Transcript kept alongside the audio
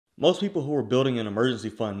Most people who are building an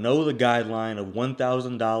emergency fund know the guideline of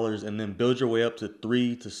 $1,000 and then build your way up to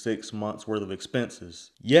 3 to 6 months worth of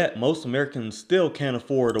expenses. Yet, most Americans still can't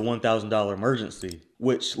afford a $1,000 emergency,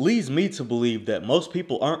 which leads me to believe that most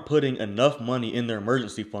people aren't putting enough money in their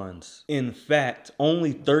emergency funds. In fact,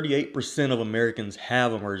 only 38% of Americans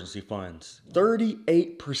have emergency funds.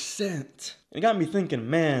 38%! It got me thinking,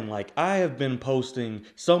 man, like I have been posting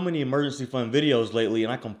so many emergency fund videos lately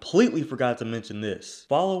and I completely forgot to mention this.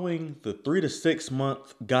 Following the 3 to 6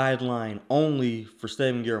 month guideline only for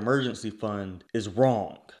saving your emergency fund is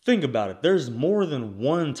wrong. Think about it, there's more than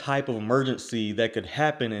one type of emergency that could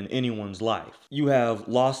happen in anyone's life. You have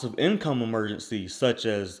loss of income emergencies such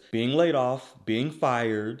as being laid off, being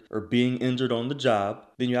fired, or being injured on the job.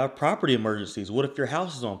 Then you have property emergencies. What if your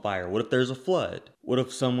house is on fire? What if there's a flood? What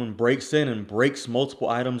if someone breaks in and breaks multiple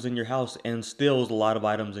items in your house and steals a lot of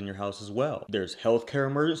items in your house as well? There's healthcare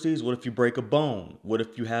emergencies. What if you break a bone? What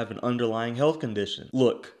if you have an underlying health condition?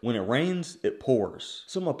 Look, when it rains, it pours.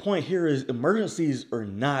 So my point here is emergencies are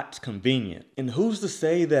not convenient. And who's to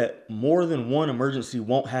say that more than one emergency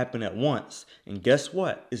won't happen at once? And guess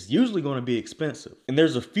what? It's usually going to be expensive. And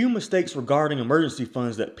there's a few mistakes regarding emergency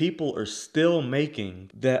funds that people are still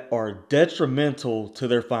making that are detrimental to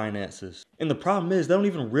their finances. And the problem is they don't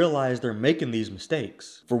even realize they're making these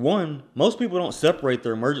mistakes. For one, most people don't separate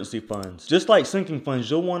their emergency funds. Just like sinking funds,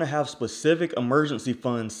 you'll want to have specific emergency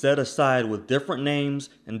funds set aside with different names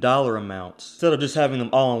and dollar amounts instead of just having them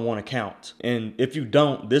all on one account. And if you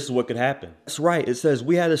don't, this is what could happen. That's right, it says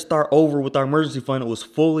we had to start over with our emergency fund. It was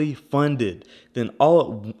fully funded. Then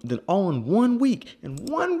all in 1 week. In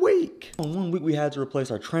 1 week. In 1 week we had to replace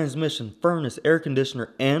our transmission, furnace, air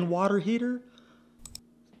conditioner, and water heater?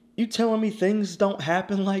 You telling me things don't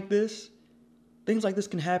happen like this? Things like this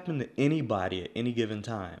can happen to anybody at any given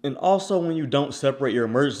time. And also when you don't separate your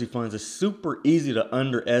emergency funds, it's super easy to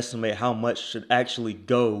underestimate how much should actually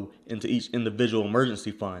go into each individual emergency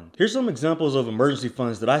fund. Here's some examples of emergency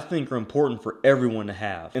funds that I think are important for everyone to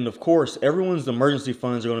have. And of course, everyone's emergency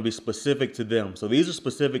funds are going to be specific to them. So these are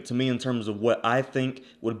specific to me in terms of what I think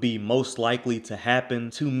would be most likely to happen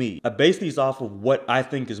to me. I base these off of what I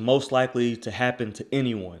think is most likely to happen to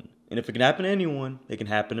anyone. And if it can happen to anyone, it can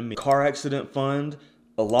happen to me. Car accident fund,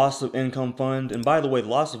 a loss of income fund. And by the way, the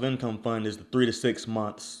loss of income fund is the 3 to 6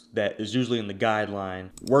 months that is usually in the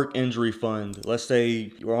guideline. Work injury fund. Let's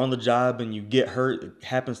say you're on the job and you get hurt. It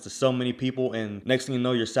happens to so many people and next thing you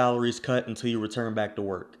know, your salary's cut until you return back to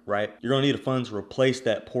work, right? You're gonna need a fund to replace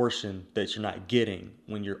that portion that you're not getting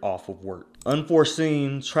when you're off of work.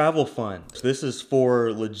 Unforeseen travel fund. This is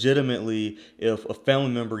for legitimately if a family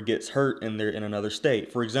member gets hurt and they're in another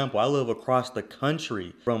state. For example, I live across the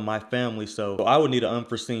country from my family, so I would need an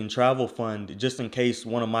unforeseen travel fund just in case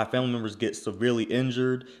one of my family members gets severely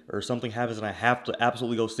injured or something happens and I have to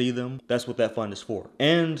absolutely go see them. That's what that fund is for.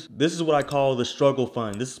 And this is what I call the struggle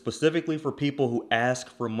fund. This is specifically for people who ask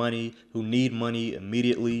for money, who need money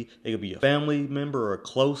immediately. It could be a family member or a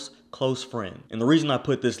close friend. And the reason I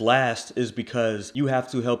put this last is because you have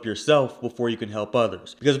to help yourself before you can help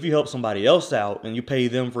others. Because if you help somebody else out and you pay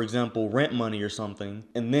them, for example, rent money or something,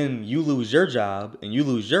 and then you lose your job and you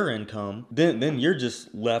lose your income, then you're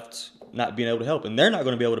just left not being able to help, and they're not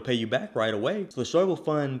going to be able to pay you back right away. So the struggle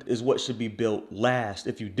fund is what should be built last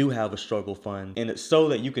if you do have a struggle fund, and it's so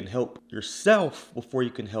that you can help yourself before you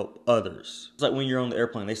can help others. It's like when you're on the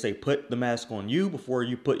airplane, they say put the mask on you before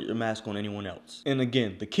you put your mask on anyone else. And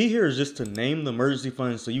again, the key here is just to name the emergency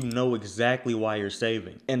fund so you know exactly why you're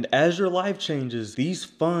saving. And as your life changes, these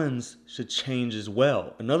funds should change as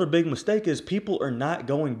well. Another big mistake is people are not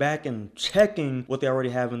going back and checking what they already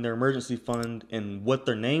have in their emergency fund and what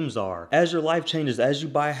their names are. As your life changes, as you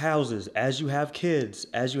buy houses, as you have kids,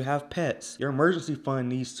 as you have pets, your emergency fund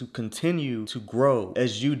needs to continue to grow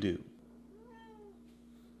as you do.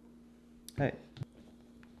 Hey.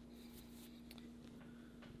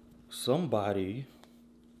 Somebody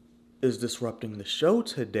is disrupting the show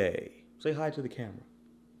today. Say hi to the camera.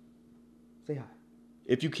 Say hi.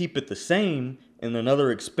 If you keep it the same and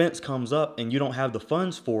another expense comes up and you don't have the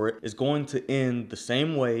funds for it, it's going to end the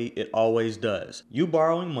same way it always does. You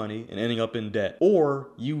borrowing money and ending up in debt, or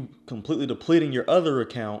you completely depleting your other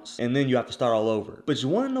accounts and then you have to start all over. But you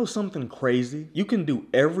want to know something crazy? You can do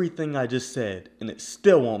everything I just said and it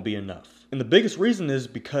still won't be enough. And the biggest reason is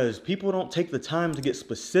because people don't take the time to get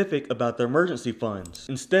specific about their emergency funds.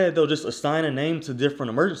 Instead, they'll just assign a name to different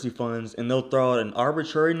emergency funds and they'll throw out an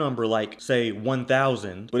arbitrary number like, say,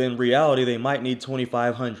 1,000, but in reality, they might need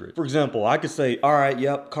 2,500. For example, I could say, all right,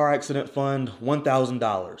 yep, car accident fund,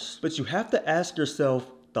 $1,000. But you have to ask yourself,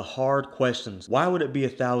 the hard questions. Why would it be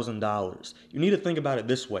 $1,000? You need to think about it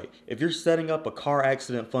this way. If you're setting up a car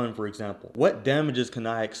accident fund, for example, what damages can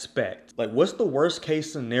I expect? Like, what's the worst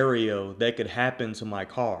case scenario that could happen to my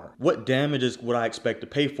car? What damages would I expect to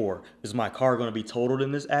pay for? Is my car going to be totaled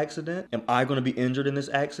in this accident? Am I going to be injured in this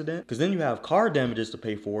accident? Because then you have car damages to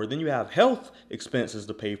pay for, then you have health expenses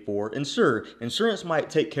to pay for, and sure, insurance might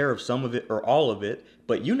take care of some of it or all of it,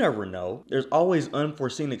 but you never know. There's always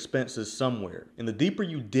unforeseen expenses somewhere. And the deeper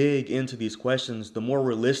you dig into these questions, the more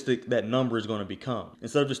realistic that number is going to become.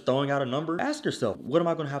 Instead of just throwing out a number, ask yourself, what am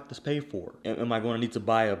I going to have to pay for? Am I going to need to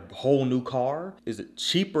buy a whole new car? Is it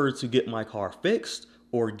cheaper to get my car fixed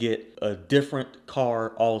or get a different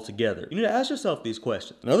car altogether? You need to ask yourself these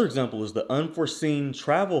questions. Another example is the unforeseen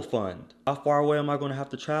travel fund. How far away am I going to have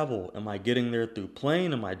to travel? Am I getting there through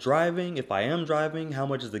plane? Am I driving? If I am driving, how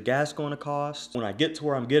much is the gas going to cost? When I get to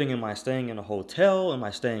where I'm getting, am I staying in a hotel? Am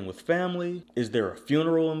I staying with family? Is there a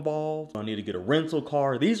funeral involved? Do I need to get a rental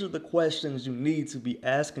car? These are the questions you need to be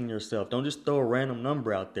asking yourself. Don't just throw a random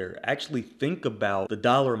number out there. Actually think about the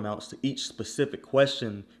dollar amounts to each specific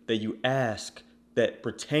question that you ask that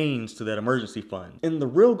pertains to that emergency fund. And the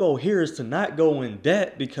real goal here is to not go in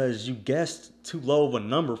debt because you guessed too low of a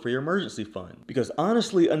number for your emergency fund. Because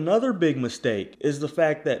honestly, another big mistake is the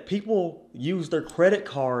fact that people use their credit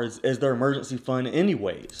cards as their emergency fund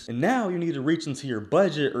anyways. And now you need to reach into your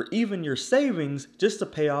budget or even your savings just to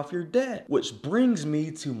pay off your debt. Which brings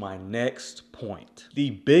me to my next point. The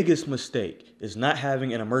biggest mistake is not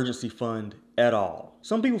having an emergency fund at all.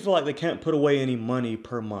 Some people feel like they can't put away any money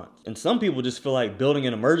per month. And some people just feel like building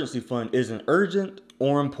an emergency fund isn't urgent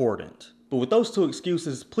or important. But with those two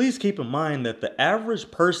excuses, please keep in mind that the average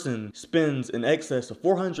person spends in excess of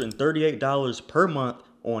 $438 per month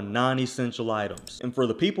on non-essential items. And for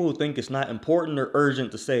the people who think it's not important or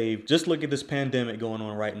urgent to save, just look at this pandemic going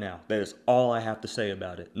on right now. That is all I have to say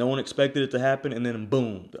about it. No one expected it to happen, and then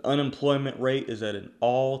boom, the unemployment rate is at an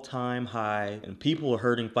all-time high and people are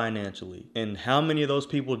hurting financially. And how many of those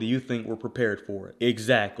people do you think were prepared for it?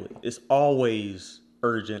 Exactly. It's always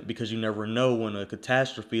urgent because you never know when a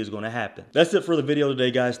catastrophe is going to happen. That's it for the video today,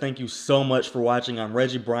 guys. Thank you so much for watching. I'm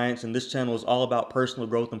Reggie Bryant, and this channel is all about personal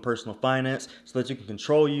growth and personal finance so that you can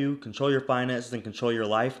control your finances, and control your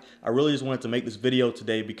life. I really just wanted to make this video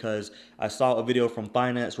today because I saw a video from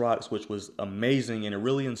Finance Rocks which was amazing, and it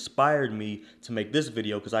really inspired me to make this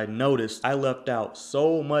video because I noticed I left out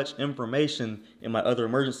so much information in my other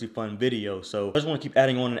emergency fund video. So I just want to keep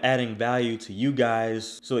adding on and adding value to you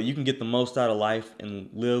guys so that you can get the most out of life and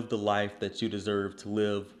live the life that you deserve to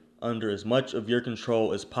live under as much of your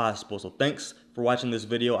control as possible. So thanks for watching this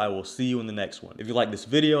video. I will see you in the next one. If you like this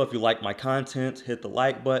video, if you like my content, hit the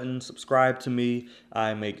like button, subscribe to me.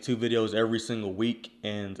 I make 2 videos every single week,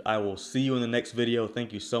 and I will see you in the next video.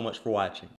 Thank you so much for watching.